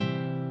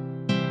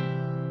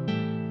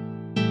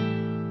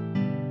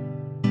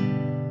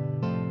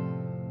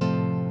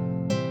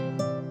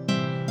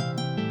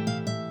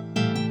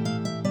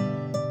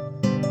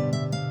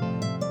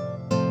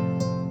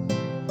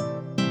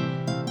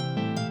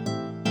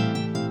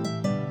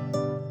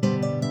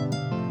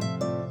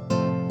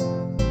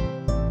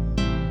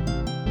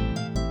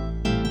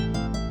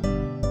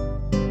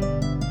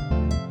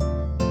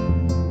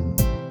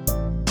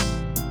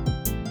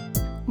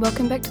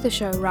Welcome back to the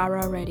show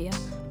Rāroa Radio.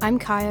 I'm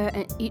Kaya,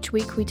 and each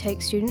week we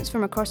take students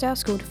from across our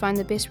school to find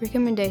the best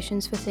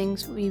recommendations for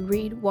things we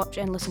read, watch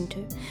and listen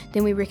to.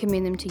 Then we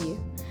recommend them to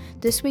you.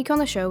 This week on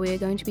the show we are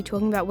going to be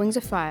talking about Wings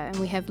of Fire, and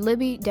we have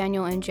Libby,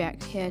 Daniel and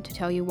Jack here to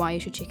tell you why you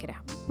should check it out.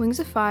 Wings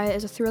of Fire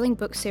is a thrilling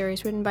book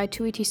series written by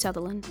Tuiti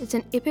Sutherland. It's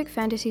an epic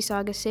fantasy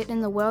saga set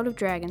in the world of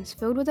dragons,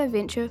 filled with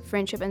adventure,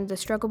 friendship and the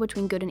struggle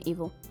between good and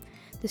evil.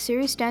 The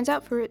series stands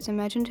out for its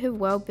imaginative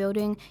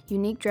world-building,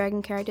 unique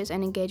dragon characters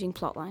and engaging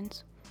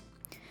plotlines.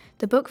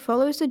 The book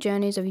follows the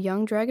journeys of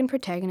young dragon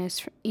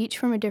protagonists, each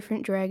from a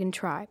different dragon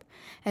tribe,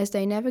 as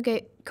they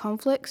navigate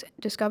conflicts,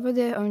 discover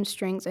their own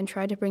strengths, and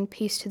try to bring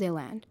peace to their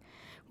land.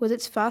 With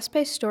its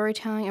fast-paced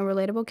storytelling and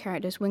relatable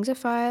characters, Wings of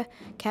Fire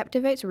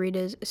captivates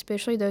readers,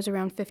 especially those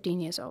around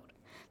 15 years old.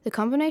 The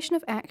combination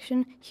of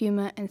action,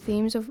 humor, and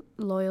themes of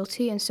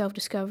loyalty and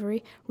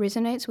self-discovery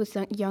resonates with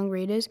young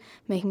readers,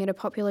 making it a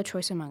popular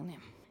choice among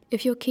them.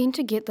 If you're keen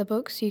to get the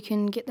books, you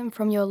can get them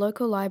from your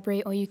local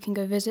library or you can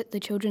go visit the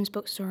children's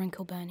bookstore in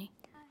Kilbirnie.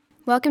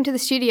 Welcome to the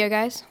studio,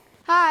 guys.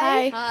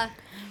 Hi. Hi.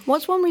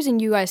 What's one reason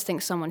you guys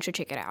think someone should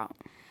check it out?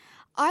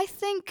 I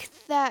think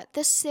that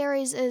this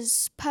series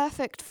is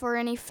perfect for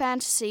any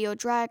fantasy or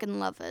dragon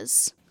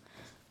lovers.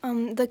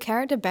 The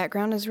character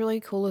background is really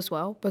cool as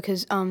well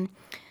because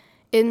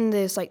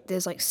there's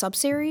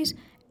sub-series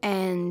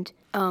and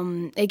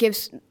it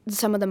gives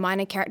some of the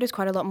minor characters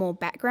quite a lot more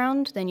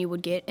background than you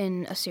would get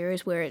in a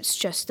series where it's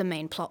just the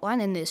main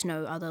plotline and there's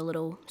no other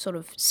little sort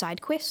of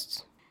side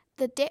quests.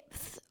 The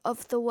depth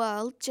of the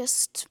world,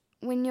 just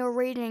when you're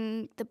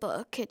reading the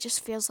book, it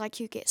just feels like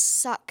you get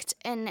sucked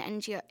in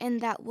and you're in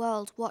that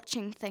world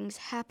watching things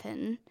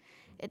happen.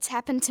 It's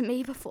happened to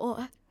me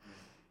before,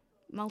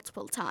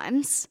 multiple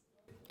times.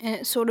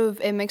 And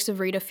it makes the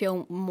reader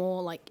feel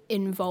more like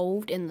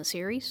involved in the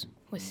series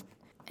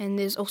and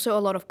there's also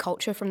a lot of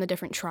culture from the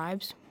different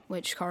tribes,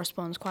 which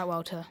corresponds quite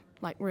well to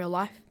like real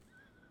life.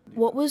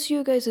 What was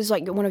you guys'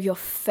 one of your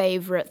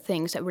favorite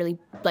things that really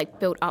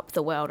built up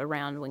the world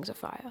around Wings of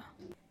Fire?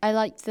 I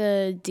like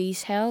the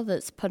detail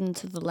that's put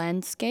into the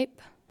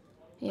landscape.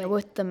 Yeah,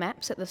 with the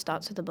maps at the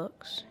starts of the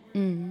books.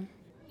 Mm.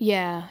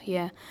 Yeah.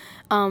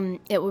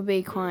 It would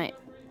be quite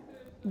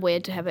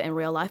weird to have it in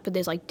real life, but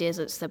there's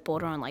deserts that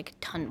border on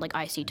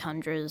icy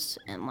tundras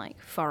and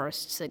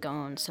forests that go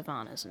on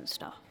savannas and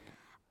stuff.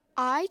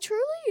 I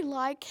truly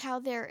like how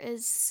there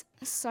is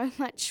so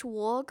much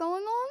war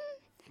going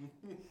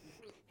on.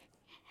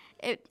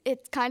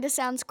 It kind of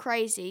sounds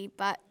crazy,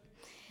 but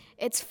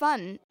it's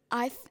fun.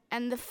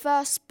 And the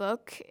first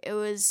book, it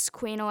was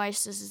Queen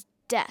Oasis's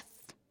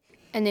death.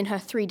 And then her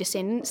 3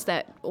 descendants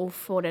that all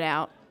fought it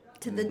out.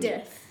 To the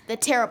death. The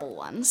terrible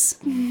ones.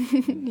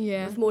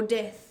 Yeah. With more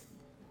death.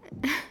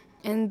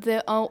 And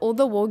all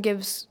the war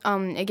gives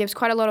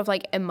quite a lot of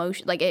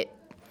emotion.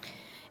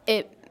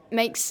 It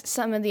makes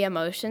some of the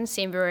emotions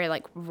seem very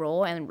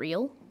raw and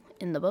real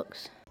in the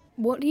books.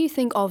 What do you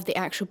think of the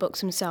actual books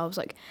themselves?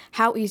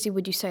 How easy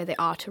would you say they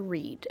are to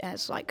read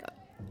as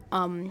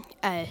an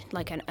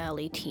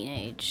early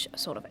teenage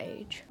sort of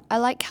age? I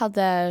like how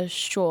they're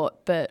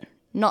short, but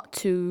not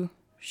too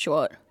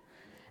short,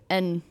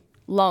 and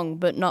long,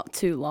 but not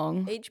too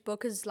long. Each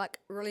book is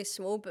really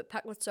small, but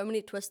packed with so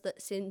many twists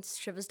that sends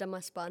shivers down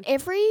my spine.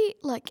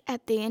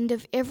 At the end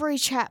of every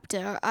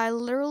chapter, I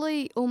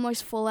literally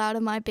almost fall out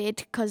of my bed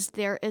because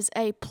there is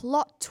a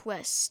plot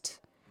twist.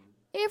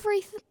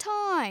 Every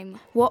time.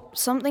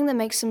 Something that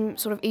makes them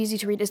sort of easy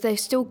to read is they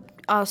still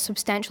are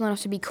substantial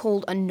enough to be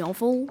called a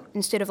novel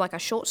instead of a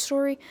short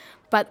story,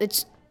 but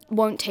it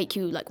won't take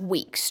you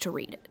weeks to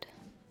read it.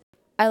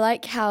 I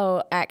like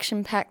how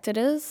action-packed it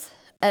is.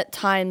 At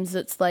times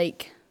it's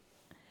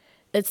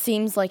it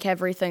seems like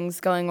everything's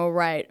going all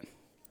right,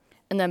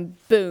 and then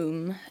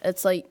boom,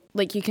 it's like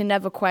you can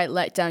never quite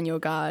let down your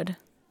guard.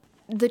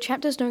 The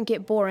chapters don't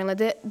get boring.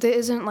 There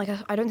isn't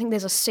I don't think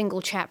there's a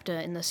single chapter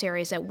in the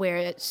series where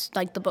it's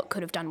the book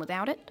could have done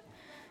without it.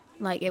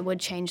 It would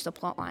change the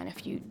plot line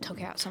if you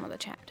took out some of the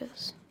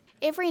chapters.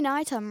 Every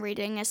night I'm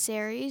reading the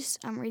series.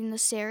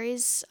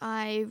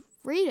 I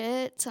read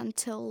it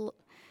until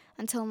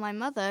my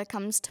mother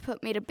comes to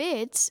put me to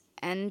bed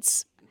and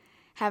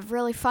have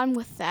really fun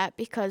with that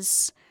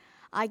because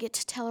I get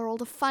to tell her all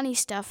the funny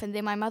stuff and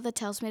then my mother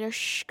tells me to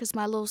shh because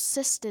my little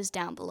sister's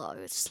down below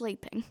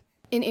sleeping.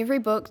 In every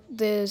book,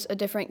 there's a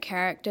different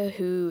character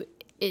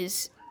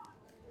whose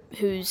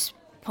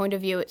point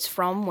of view it's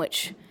from,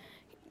 which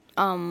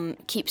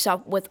keeps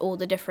up with all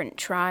the different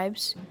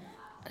tribes.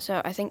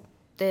 So I think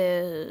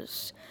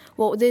there's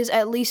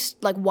at least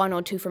 1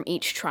 or 2 from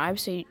each tribe,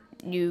 so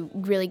you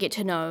really get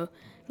to know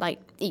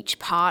each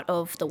part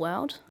of the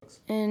world.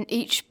 And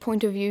each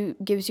point of view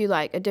gives you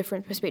a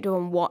different perspective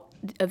on what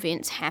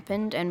events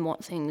happened and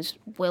what things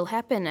will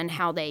happen and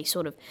how they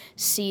sort of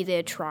see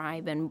their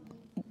tribe and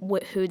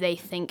who they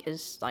think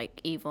is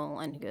evil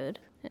and good.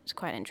 It's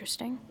quite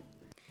interesting.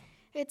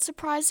 It's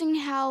surprising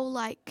how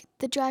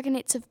the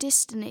Dragonettes of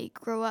Destiny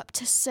grew up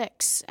to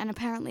 6, and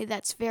apparently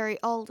that's very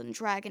old in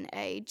Dragon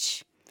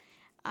Age.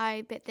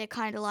 I bet they're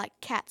kind of like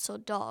cats or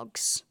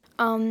dogs.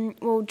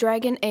 Well,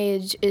 Dragon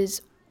Age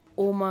is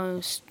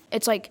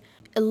it's like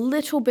a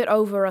little bit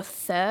over a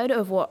third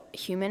of what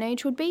human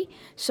age would be.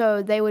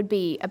 So they would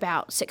be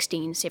about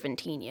 16,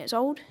 17 years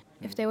old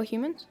if they were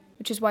humans,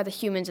 which is why the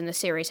humans in the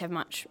series have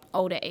much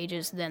older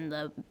ages than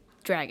the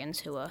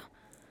dragons who are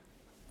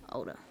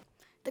older.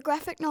 The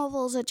graphic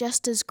novels are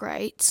just as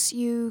great.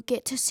 You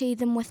get to see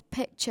them with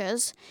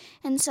pictures,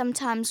 and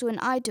sometimes when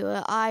I do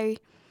it, I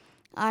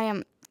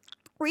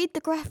read the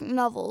graphic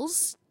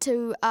novels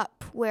to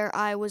up where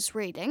I was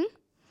reading,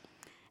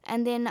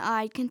 and then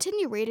I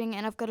continue reading,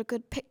 and I've got a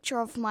good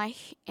picture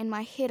in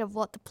my head of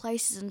what the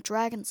places and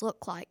dragons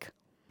look like.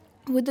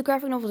 With the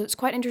graphic novels, it's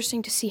quite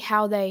interesting to see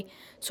how they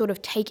sort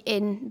of take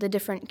in the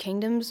different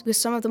kingdoms, because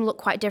some of them look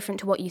quite different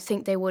to what you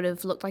think they would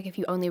have looked like if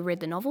you only read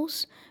the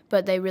novels,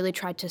 but they really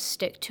tried to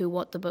stick to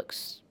what the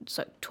books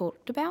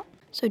talked about.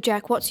 So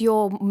Jack, what's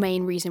your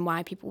main reason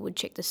why people would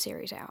check this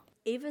series out?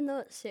 Even though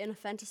it's set in a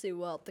fantasy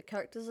world, the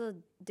characters are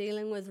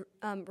dealing with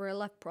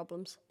real-life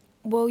problems.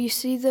 Well, you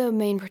see the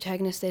main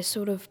protagonists, they're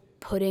sort of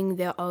putting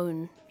their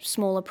own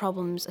smaller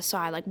problems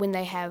aside, like when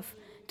they have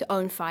their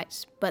own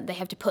fights, but they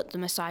have to put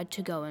them aside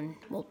to go and,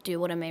 well, do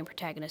what a main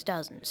protagonist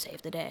does and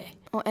save the day.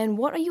 Oh, and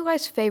what are you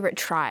guys' favorite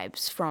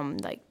tribes from,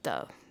 like,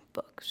 the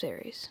book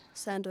series?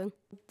 Sandwing.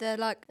 They're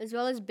like, as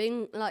well as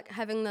being like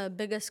having the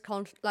biggest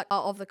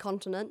of the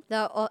continent,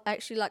 they're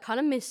actually like kind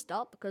of messed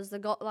up because they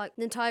got like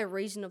the entire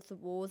region of the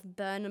war with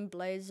burn and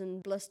blaze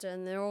and blister,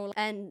 and they're all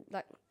sandwings,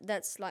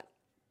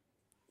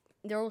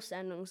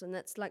 and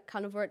that's like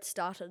kind of where it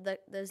started.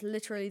 There's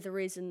literally the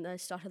reason they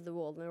started the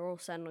war, and they're all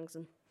sandwings.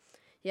 And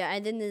yeah,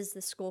 and then there's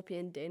the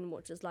Scorpion Den,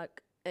 which is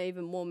like an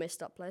even more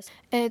messed up place.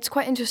 And it's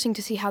quite interesting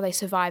to see how they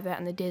survive out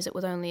in the desert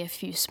with only a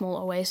few small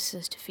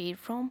oases to feed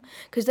from,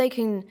 because they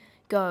can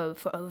go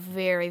for a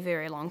very,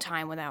 very long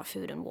time without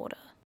food and water.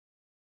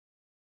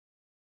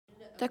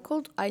 They're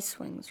called ice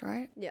wings,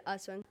 right? Yeah,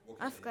 ice wing.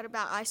 I forgot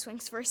about ice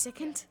wings for a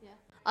second. Yeah.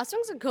 Ice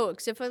wings are cool,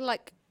 except for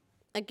like,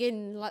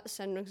 again, like the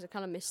sandwings, they're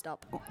kind of messed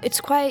up.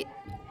 It's quite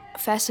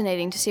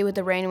fascinating to see with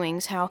the rain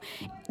wings how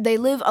they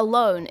live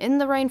alone in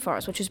the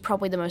rainforest, which is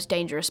probably the most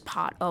dangerous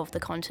part of the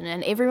continent.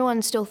 And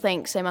everyone still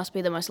thinks they must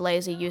be the most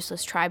lazy,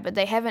 useless tribe, but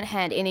they haven't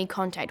had any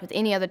contact with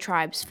any other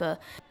tribes for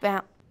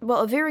about,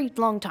 well, a very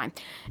long time.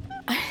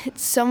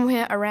 It's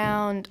somewhere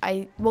around,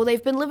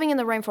 they've been living in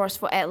the rainforest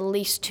for at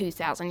least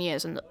 2,000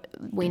 years, and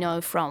we know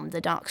from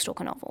the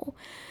Darkstalker novel.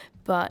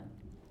 But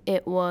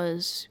it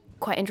was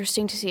quite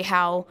interesting to see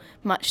how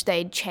much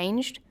they'd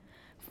changed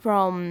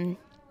from,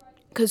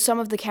 because some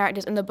of the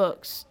characters in the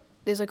books,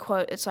 there's a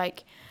quote, it's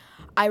like,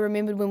 I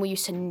remembered when we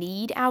used to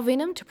need our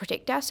venom to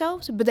protect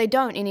ourselves, but they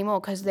don't anymore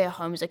because their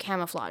homes are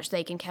camouflaged.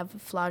 They can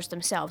camouflage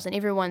themselves, and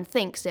everyone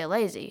thinks they're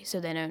lazy, so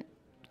they don't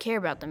care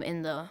about them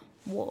in the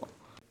war.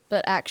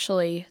 But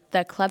actually,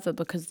 they're clever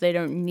because they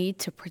don't need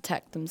to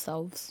protect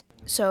themselves.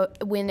 So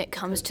when it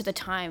comes to the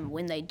time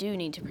when they do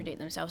need to protect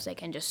themselves, they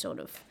can just sort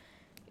of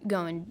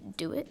go and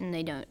do it, and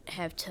they don't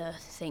have to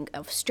think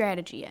of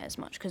strategy as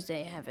much because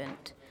they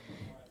haven't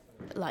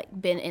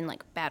been in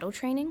battle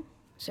training.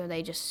 So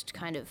they just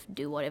kind of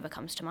do whatever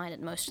comes to mind,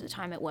 and most of the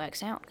time it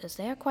works out because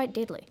they are quite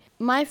deadly.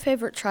 My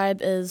favorite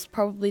tribe is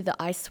probably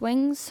the Ice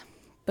Wings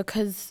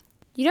because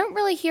you don't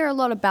really hear a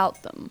lot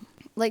about them.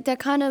 Like, they're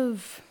kind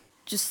of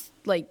just,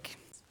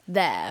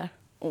 there,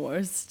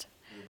 almost.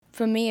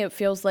 For me, it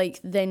feels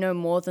like they know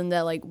more than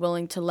they're,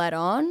 willing to let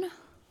on.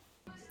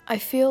 I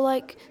feel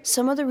like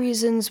some of the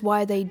reasons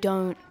why they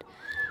don't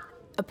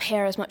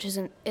appear as much as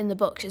in the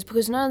books is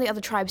because none of the other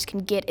tribes can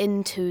get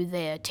into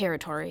their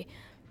territory,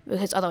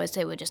 because otherwise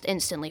they would just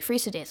instantly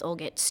freeze to death or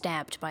get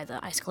stabbed by the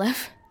ice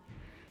cliff.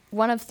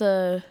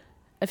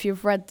 If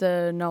you've read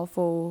the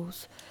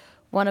novels,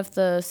 one of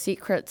the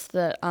secrets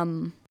that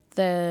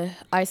the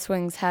Ice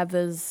Wings have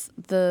is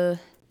the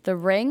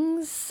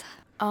rings.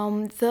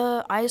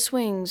 The Ice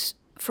Wings,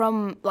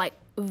 from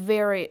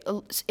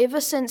ever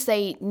since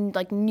they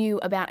knew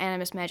about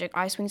animus magic,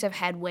 Ice Wings have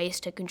had ways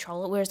to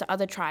control it, whereas the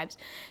other tribes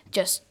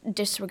just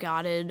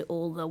disregarded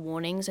all the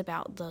warnings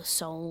about the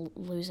soul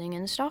losing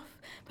and stuff.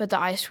 But the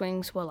Ice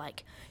Wings were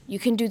like, you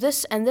can do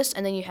this, and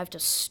then you have to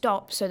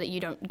stop so that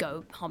you don't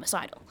go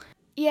homicidal.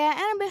 Yeah,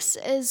 animus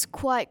is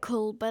quite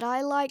cool, but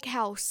I like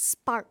how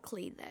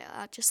sparkly they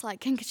are, just like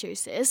Kinkajou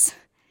says.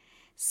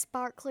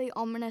 Sparkly,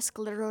 ominous,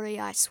 glittery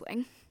Ice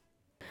Wing.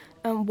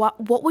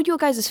 What would your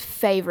guys'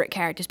 favourite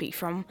characters be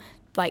from,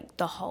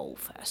 the whole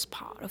first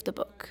part of the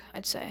book,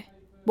 I'd say?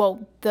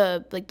 Well,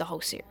 the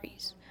whole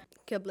series.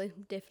 Ghibli,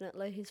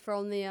 definitely. He's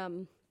from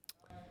the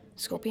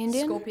Scorpion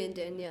Den? Scorpion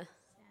Den, yeah.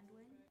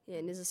 Yeah,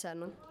 and he's a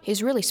Sandman.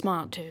 He's really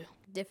smart too.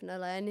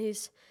 Definitely, and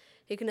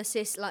he can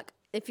assess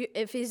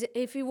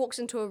if he walks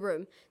into a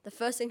room, the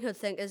first thing he'll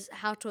think is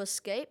how to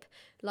escape,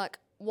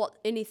 what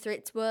any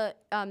threats were,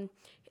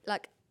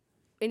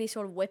 any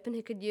sort of weapon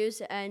he could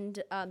use,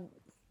 and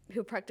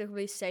he'll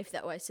practically be safe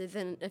that way. So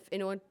then if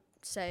anyone,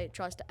 say,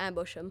 tries to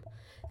ambush him,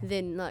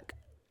 then,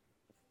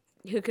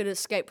 he could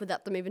escape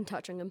without them even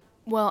touching him.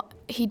 Well,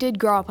 he did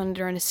grow up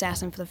under an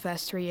assassin for the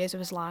first 3 years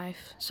of his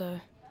life, so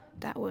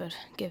that would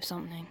give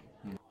something.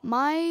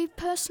 My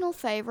personal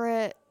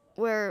favourite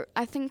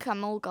I think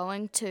I'm all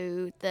going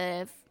to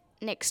the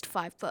next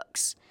 5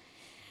 books.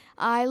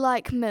 I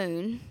like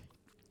Moonwatcher.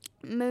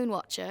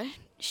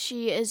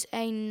 She is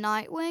a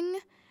Nightwing,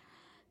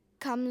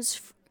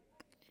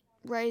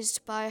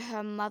 raised by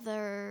her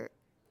mother,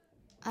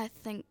 I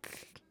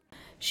think.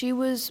 She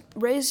was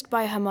raised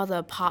by her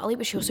mother partly,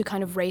 but she also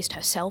kind of raised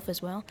herself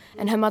as well.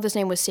 And her mother's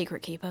name was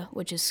Secret Keeper,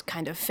 which is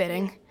kind of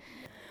fitting.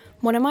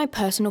 One of my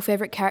personal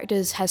favourite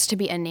characters has to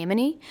be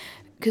Anemone,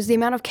 because the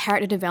amount of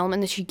character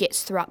development that she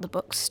gets throughout the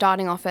book,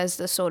 starting off as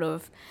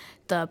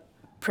the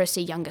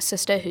prissy younger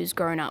sister who's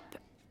grown up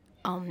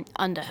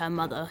under her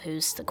mother,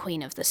 who's the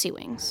queen of the Sea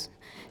Wings.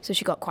 So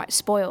she got quite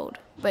spoiled.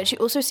 But she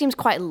also seems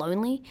quite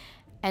lonely.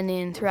 And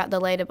then throughout the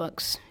later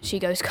books, she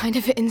goes kind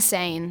of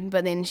insane,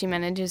 but then she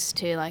manages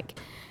to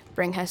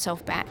bring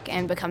herself back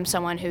and become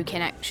someone who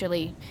can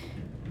actually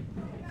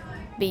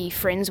be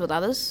friends with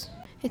others.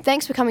 And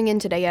thanks for coming in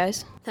today,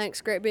 guys.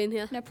 Thanks, great being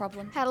here. No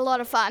problem. Had a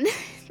lot of fun.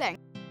 Thanks.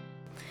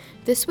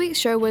 This week's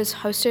show was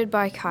hosted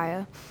by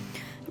Kaya,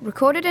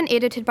 recorded and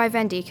edited by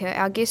Vandika.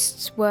 Our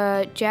guests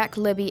were Jack,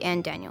 Libby,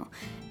 and Daniel.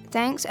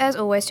 Thanks, as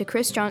always, to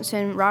Chris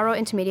Johnson, Rāroa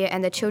Intermediate,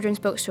 and the Children's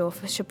Bookstore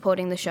for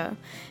supporting the show.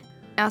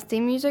 Our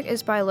theme music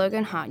is by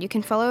Logan Hart. You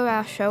can follow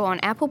our show on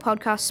Apple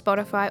Podcasts,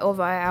 Spotify, or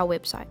via our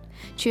website.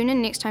 Tune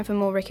in next time for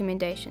more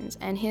recommendations.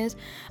 And here's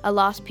a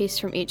last piece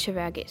from each of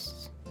our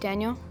guests.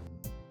 Daniel?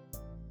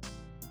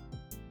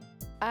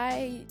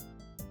 I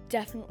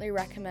definitely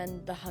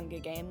recommend The Hunger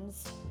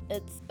Games.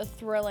 It's a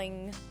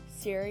thrilling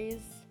series.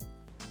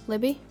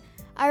 Libby?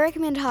 I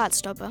recommend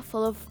Heartstopper,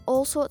 full of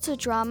all sorts of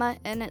drama,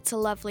 and it's a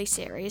lovely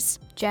series.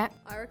 Jack?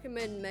 I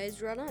recommend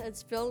Maze Runner.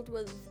 It's filled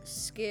with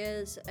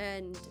scares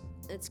and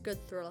it's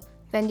good thriller.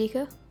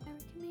 Vandika? I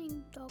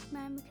recommend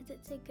Dogman because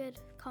it's a good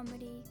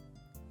comedy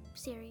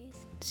series.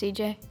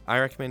 CJ? I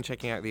recommend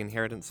checking out The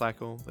Inheritance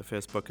Cycle. The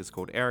first book is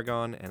called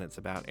Aragon, and it's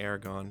about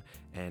Aragon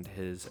and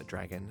his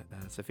dragon,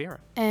 Saphira.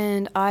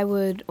 And I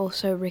would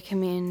also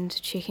recommend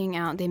checking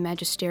out the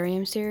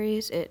Magisterium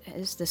series. It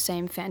is the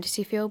same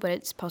fantasy feel, but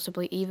it's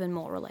possibly even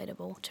more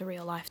relatable to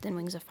real life than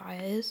Wings of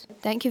Fire is.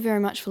 Thank you very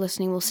much for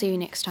listening. We'll see you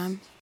next time.